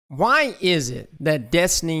Why is it that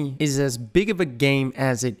Destiny is as big of a game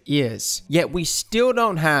as it is, yet we still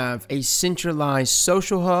don't have a centralized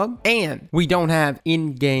social hub and we don't have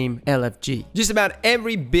in-game LFG? Just about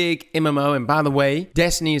every big MMO, and by the way,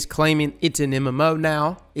 Destiny is claiming it's an MMO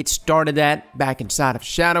now. It started that back inside of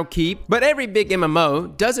Shadowkeep, but every big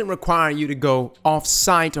MMO doesn't require you to go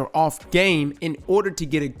off-site or off-game in order to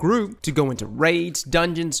get a group to go into raids,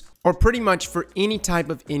 dungeons, or pretty much for any type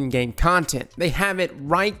of in-game content. They have it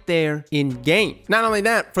right there in-game. Not only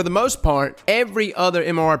that, for the most part, every other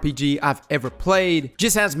MMORPG I've ever played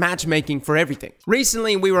just has matchmaking for everything.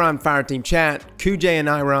 Recently, we were on Fireteam Chat, QJ and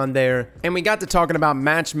I were on there, and we got to talking about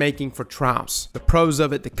matchmaking for trials. The pros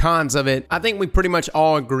of it, the cons of it. I think we pretty much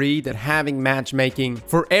all agree that having matchmaking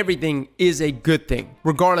for everything is a good thing,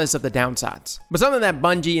 regardless of the downsides. But something that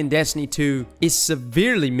Bungie in Destiny 2 is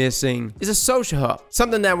severely missing is a social hub.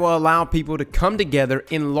 Something that will allow people to come together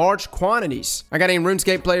in large quantities. I got any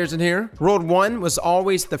RuneScape players in here? World 1 was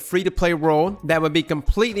always the free-to-play world that would be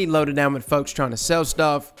completely loaded down with folks trying to sell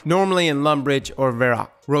stuff, normally in Lumbridge or Varrock.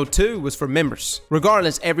 World 2 was for members.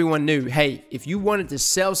 Regardless, everyone knew, hey, if you wanted to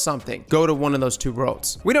sell something, go to one of those two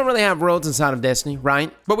worlds. We don't really have worlds inside of Destiny,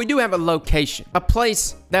 right? But we do have a location, a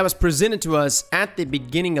place that was presented to us at the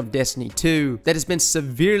beginning of Destiny 2 that has been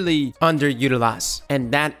severely underutilized,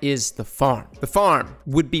 and that is the farm. The farm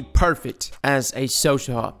would be perfect as a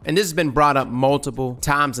social hub, and this has been brought up multiple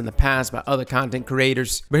times in the past by other content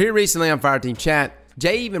creators. But here recently on Fireteam Chat,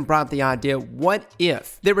 Jay even brought the idea, what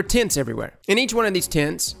if there were tents everywhere? In each one of these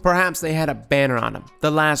tents, perhaps they had a banner on them. The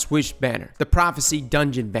Last Wish banner, the Prophecy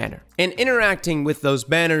Dungeon banner. And interacting with those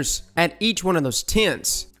banners at each one of those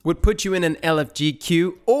tents would put you in an LFG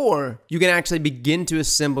queue, or you can actually begin to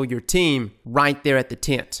assemble your team right there at the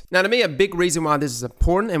tent. Now, to me, a big reason why this is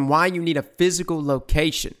important and why you need a physical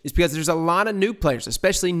location is because there's a lot of new players,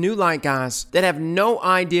 especially new light guys, that have no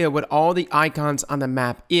idea what all the icons on the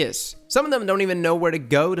map is. Some of them don't even know where to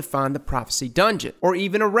go to find the Prophecy Dungeon or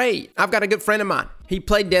even a raid. I've got a good friend of mine. He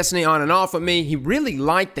played Destiny on and off with me. He really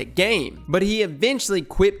liked the game, but he eventually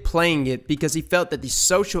quit playing it because he felt that the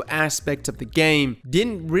social aspects of the game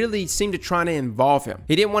didn't really seem to try to involve him.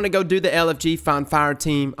 He didn't want to go do the LFG Find Fire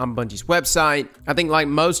Team on Bungie's website. I think like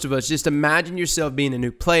most of us, just imagine yourself being a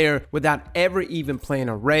new player without ever even playing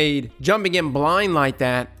a raid. Jumping in blind like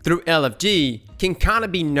that through LFG can kind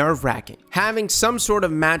of be nerve-wracking. Having some sort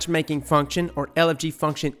of matchmaking function or LFG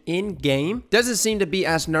function in-game doesn't seem to be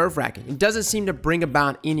as nerve-wracking. It doesn't seem to bring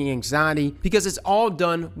about any anxiety because it's all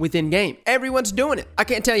done within game. Everyone's doing it. I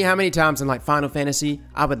can't tell you how many times in like Final Fantasy,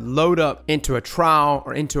 I would load up into a trial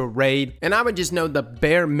or into a raid and I would just know the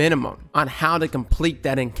bare minimum on how to complete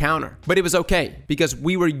that encounter. But it was okay because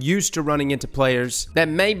we were used to running into players that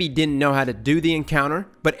maybe didn't know how to do the encounter,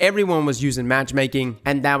 but everyone was using matchmaking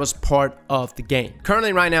and that was part of the game.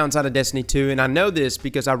 Currently right now inside of Destiny 2, and I know this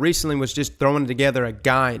because I recently was just throwing together a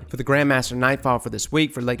guide for the Grandmaster Nightfall for this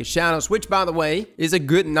week for Lake of Shadows, which by the way is a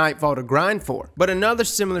good Nightfall to grind for. But another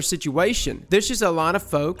similar situation, there's just a lot of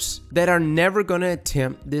folks that are never going to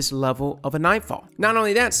attempt this level of a Nightfall. Not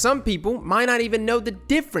only that, some people might not even know the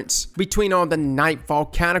difference between all the Nightfall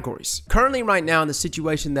categories. Currently right now, the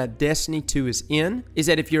situation that Destiny 2 is in is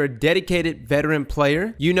that if you're a dedicated veteran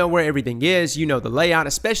player, you know where everything is, you know the layout,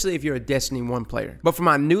 especially if you're a Destiny 1 player. But for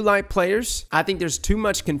my new light players, I think there's too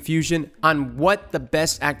much confusion on what the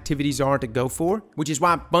best activities are to go for, which is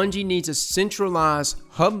why Bungie needs a centralized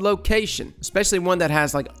hub location, especially one that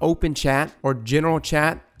has like open chat or general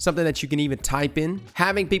chat, something that you can even type in.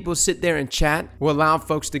 Having people sit there and chat will allow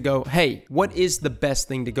folks to go, hey, what is the best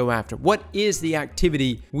thing to go after? What is the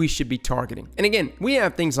activity we should be targeting? And again, we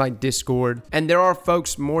have things like Discord, and there are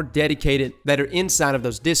folks more dedicated that are inside of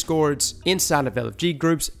those Discords, inside of LFG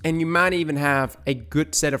groups, and you might even have a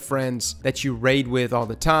good set of friends that you raid with all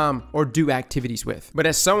the time or do activities with. But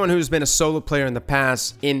as someone who's been a solo player in the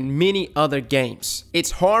past in many other games, it's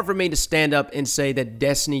hard for me to stand up and say that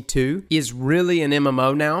Destiny 2 is really an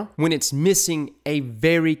MMO now when it's missing a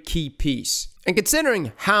very key piece. And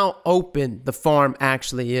considering how open the farm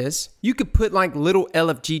actually is, you could put like little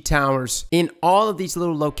LFG towers in all of these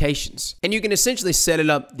little locations. And you can essentially set it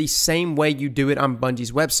up the same way you do it on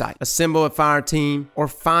Bungie's website. Assemble a fire team or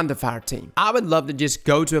find a fire team. I would love to just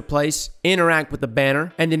go to a place, interact with the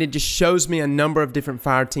banner, and then it just shows me a number of different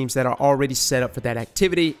fire teams that are already set up for that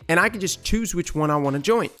activity. And I can just choose which one I want to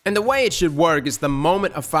join. And the way it should work is the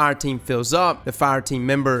moment a fire team fills up, the fire team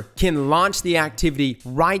member can launch the activity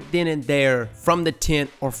right then and there from the tent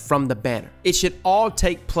or from the banner. It should all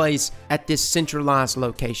take place at this centralized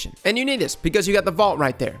location. And you need this because you got the vault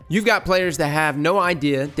right there. You've got players that have no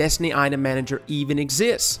idea Destiny Item Manager even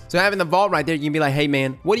exists. So having the vault right there, you can be like, hey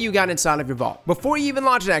man, what do you got inside of your vault? Before you even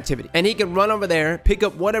launch an activity. And he can run over there, pick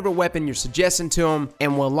up whatever weapon you're suggesting to him,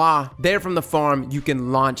 and voila, there from the farm, you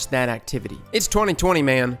can launch that activity. It's 2020,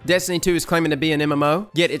 man. Destiny 2 is claiming to be an MMO,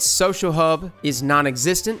 yet its social hub is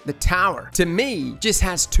non-existent. The tower, to me, just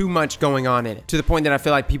has too much going on in it, to the point that I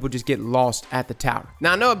feel like people just get lost at the tower.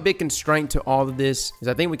 Now, I know a big constraint to all of this is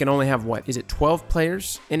I think we can only have, what, is it 12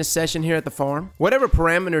 players in a session here at the farm? Whatever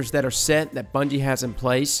parameters that are set that Bungie has in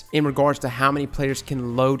place in regards to how many players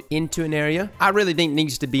can load into an area, I really think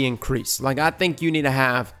needs to be increased. Like, I think you need to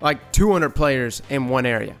have like 200 players in one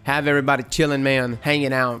area. Have everybody chilling, man,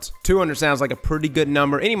 hanging out. 200 sounds like a pretty good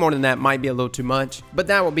number. Any more than that might be a little too much, but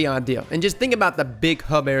that would be ideal. And just think about the big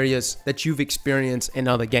hub areas that you've experienced in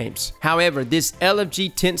other games. However, this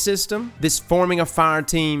LFG tent system, this forming a fire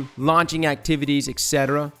team, launching activities,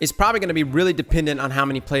 etc., is probably going to be really dependent on how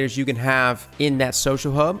many players you can have in that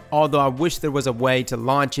social hub. Although I wish there was a way to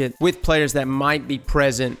launch it with players that might be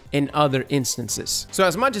present in other instances. So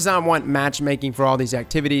as much as I want matchmaking for all these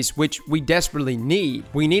activities, which we desperately need,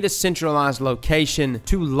 we need a centralized location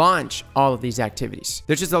to launch all of these activities.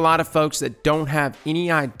 There's just a lot of folks that don't have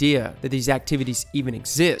any idea that these activities even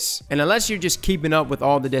exist. And unless you're just keeping up with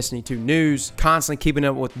all the Destiny 2 news, constantly keeping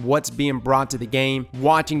up with what's being brought to the game,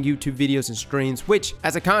 watching YouTube videos and streams, which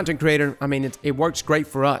as a content creator, I mean, it works great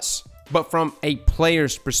for us. But from a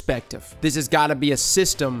player's perspective, this has got to be a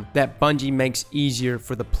system that Bungie makes easier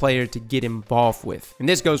for the player to get involved with. And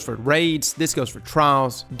this goes for raids, this goes for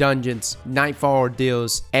trials, dungeons, nightfall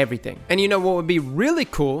ordeals, everything. And you know what would be really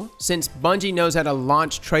cool, since Bungie knows how to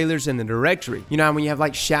launch trailers in the directory. You know when you have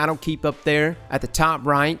like Shadowkeep up there at the top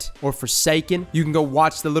right, or Forsaken, you can go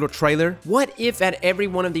watch the little trailer. What if at every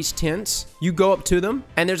one of these tents, you go up to them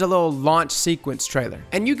and there's a little launch sequence trailer,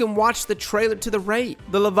 and you can watch the trailer to the raid,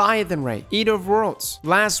 the Leviathan raid, Eater of Worlds,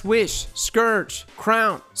 Last Wish, Scourge,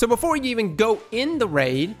 Crown. So before you even go in the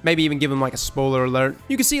raid, maybe even give them like a spoiler alert,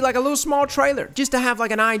 you can see like a little small trailer just to have like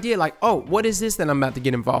an idea like, oh, what is this that I'm about to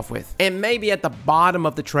get involved with? And maybe at the bottom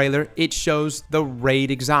of the trailer, it shows the raid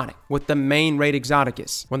exotic, what the main raid exotic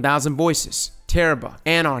is. 1000 Voices, Teraba,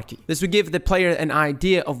 Anarchy. This would give the player an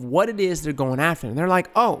idea of what it is they're going after. And they're like,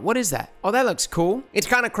 oh, what is that? Oh, that looks cool. It's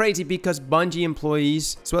kind of crazy because Bungie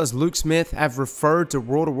employees, as well as Luke Smith, have referred to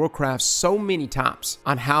World of Warcraft so many times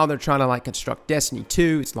on how they're trying to like construct Destiny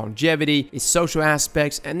 2, its longevity, its social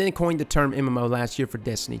aspects, and then coined the term MMO last year for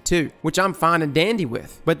Destiny 2, which I'm fine and dandy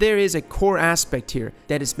with. But there is a core aspect here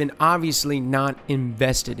that has been obviously not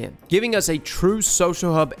invested in. Giving us a true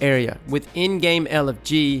social hub area with in-game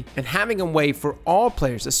LFG and having a way for all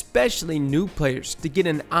players, especially new players, to get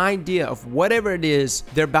an idea of whatever it is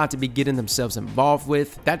they're about to be getting themselves involved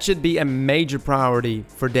with. That should be a major priority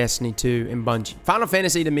for Destiny 2 and Bungie. Final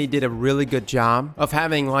Fantasy to me did a really good job of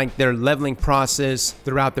having like their leveling process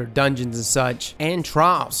throughout their dungeons and such, and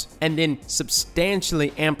trials, and then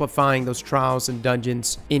substantially amplifying those trials and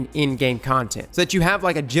dungeons in in-game content, so that you have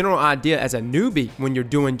like a general idea as a newbie when you're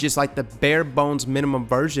doing just like the bare bones minimum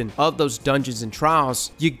version of those dungeons and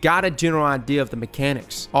trials. You got a general idea of the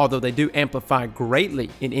mechanics. Although they do amplify greatly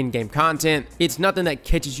in in-game content, it's nothing that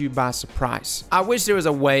catches you by surprise. I wish there was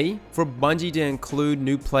a way for Bungie to include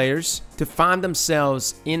new players to find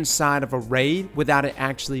themselves inside of a raid without it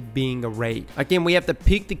actually being a raid. Again, we have to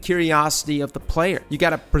pique the curiosity of the player. You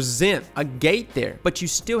got to present a gate there, but you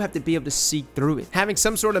still have to be able to see through it. Having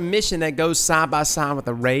some sort of mission that goes side by side with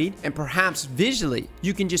a raid, and perhaps visually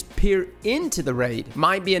you can just peer into the raid,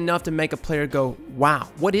 might be enough to make a player go, wow,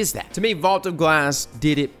 what is that? To me, Vault of Glass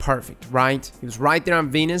did it perfect, right? It was right there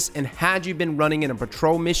on Venus, and had you been running in a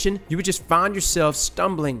patrol mission, you would just find yourself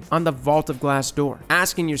stumbling on the Vault of Glass door,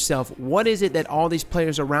 asking yourself, what is it that all these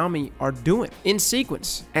players around me are doing in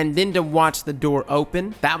sequence? And then to watch the door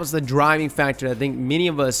open, that was the driving factor I think many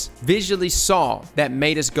of us visually saw that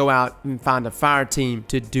made us go out and find a fire team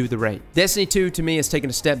to do the raid. Destiny 2 to me has taken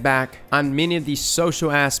a step back on many of these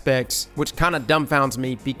social aspects, which kind of dumbfounds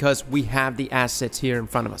me because we have the assets here in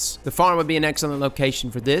front of us. The farm would be an excellent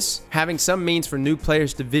location for this. Having some means for new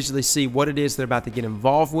players to visually see what it is they're about to get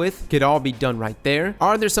involved with could all be done right there.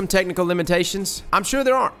 Are there some technical limitations? I'm sure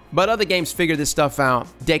there are, but other games figured this stuff out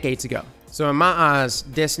decades ago. So in my eyes,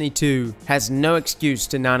 Destiny 2 has no excuse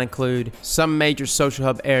to not include some major social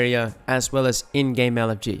hub area as well as in-game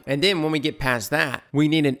LFG. And then when we get past that, we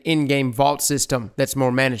need an in-game vault system that's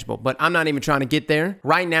more manageable. But I'm not even trying to get there.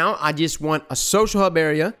 Right now, I just want a social hub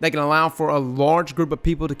area that can allow for a large group of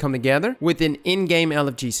people to come together with an in-game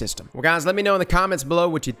LFG system. Well guys, let me know in the comments below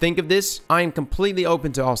what you think of this. I am completely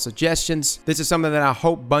open to all suggestions. This is something that I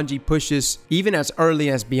hope Bungie pushes even as early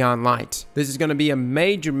as Beyond Light. This is going to be a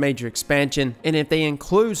major expansion, and if they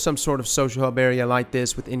include some sort of social hub area like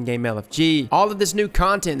this with in-game LFG, all of this new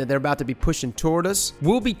content that they're about to be pushing toward us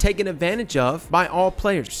will be taken advantage of by all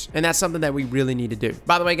players, and that's something that we really need to do.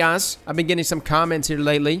 By the way guys, I've been getting some comments here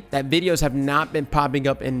lately that videos have not been popping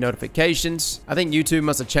up in notifications. I think YouTube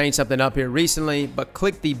must have changed something up here recently, but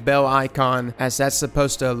click the bell icon as that's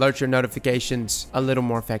supposed to alert your notifications a little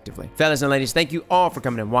more effectively. Fellas and ladies, thank you all for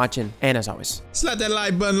coming and watching, and as always, slap that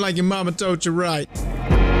like button like your mama told you right.